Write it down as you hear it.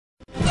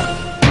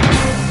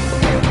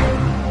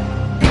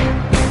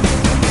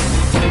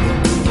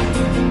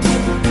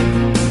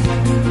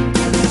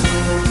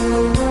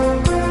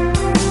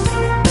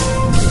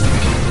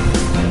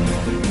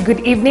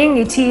Good evening.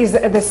 It is the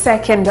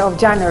 2nd of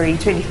January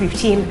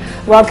 2015.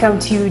 Welcome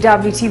to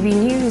WTV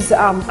News.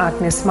 I'm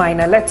Agnes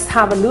Minor. Let's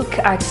have a look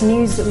at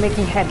news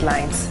making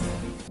headlines.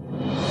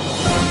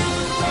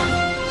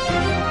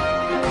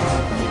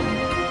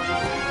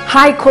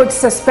 High Court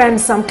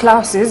suspends some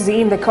clauses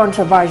in the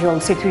controversial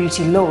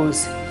security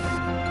laws.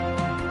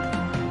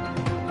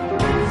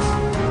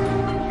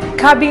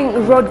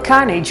 Curbing road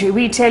carnage,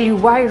 we tell you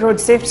why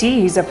road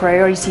safety is a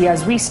priority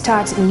as we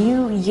start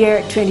New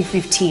Year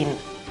 2015.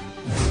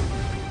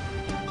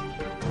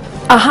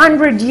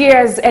 100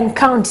 years and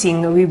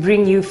counting, we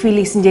bring you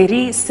Phyllis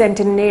Njeri's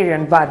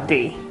centenarian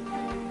birthday.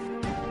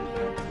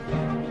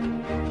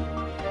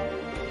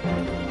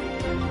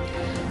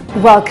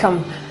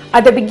 Welcome.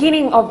 At the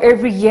beginning of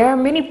every year,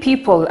 many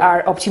people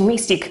are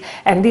optimistic,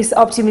 and this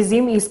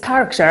optimism is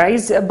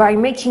characterized by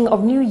making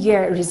of New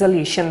Year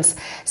resolutions.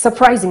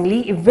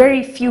 Surprisingly,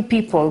 very few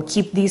people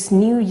keep these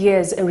New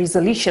Year's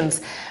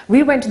resolutions.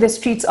 We went to the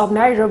streets of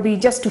Nairobi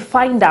just to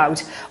find out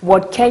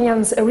what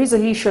Kenyans'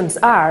 resolutions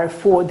are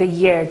for the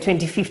year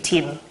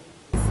 2015.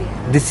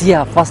 This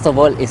year, first of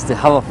all, is to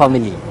have a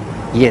family.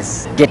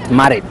 Yes, get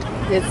married.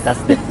 Yes.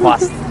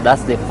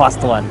 That's the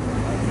first one.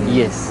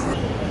 Yes.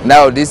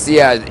 Now this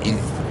year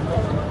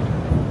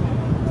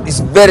it's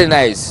very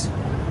nice.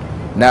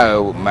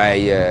 Now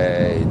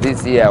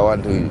this year I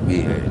want to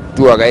be a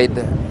tour guide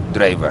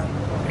driver.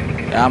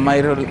 My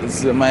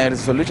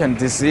resolution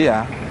this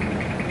year,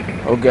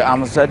 okay,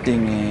 I'm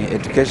starting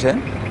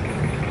education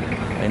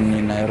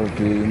in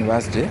Nairobi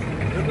University.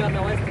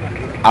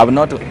 I've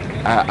not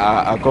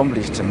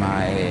accomplished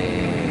my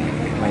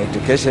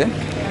education,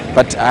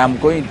 but I'm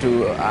going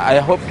to. I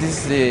hope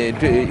this year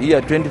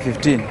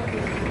 2015,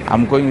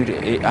 I'm going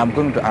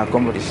to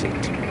accomplish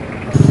it.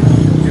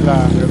 Kila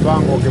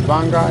mipango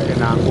ukipanga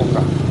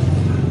inaanguka.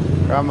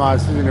 Kama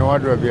sisi ni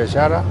watu wa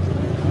biashara,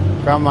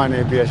 kama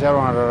ni biashara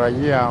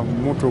unatarajia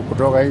mtu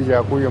kutoka nje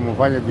akuje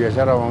mfanye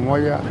biashara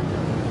pamoja,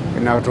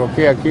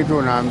 inatokea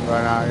kitu na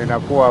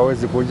inakuwa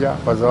hawezi kuja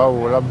kwa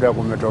sababu labda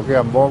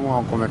kumetokea bomu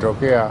au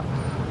kumetokea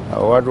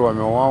watu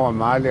wameuawa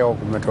mahali au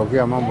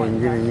kumetokea mambo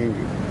mengine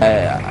nyingi.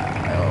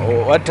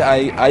 What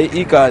I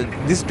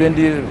this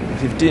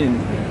 2015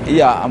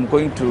 year, I'm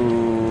going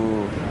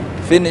to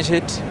finish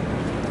it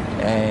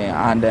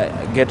and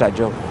get a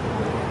job,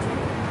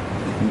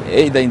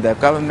 either in the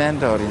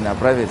government or in a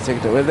private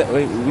sector.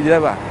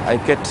 Whatever I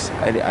get,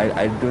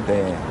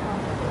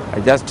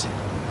 I just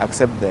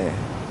accept the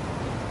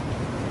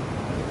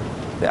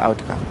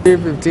outcome.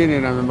 2015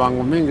 ina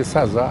mipango mingi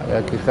sasa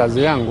ya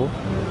kikazi yangu,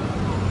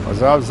 kwa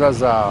sababu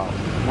sasa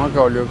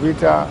mwaka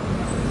uliopita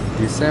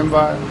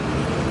Disemba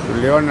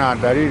tuliona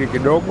dalili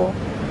kidogo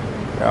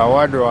ya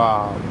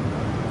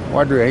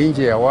watu ya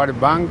nje ya World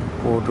Bank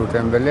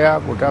kututembelea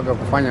kutaka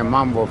kufanya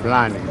mambo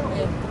fulani.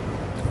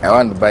 I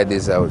want to buy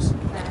this house.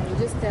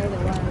 You just tell the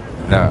world.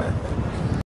 No.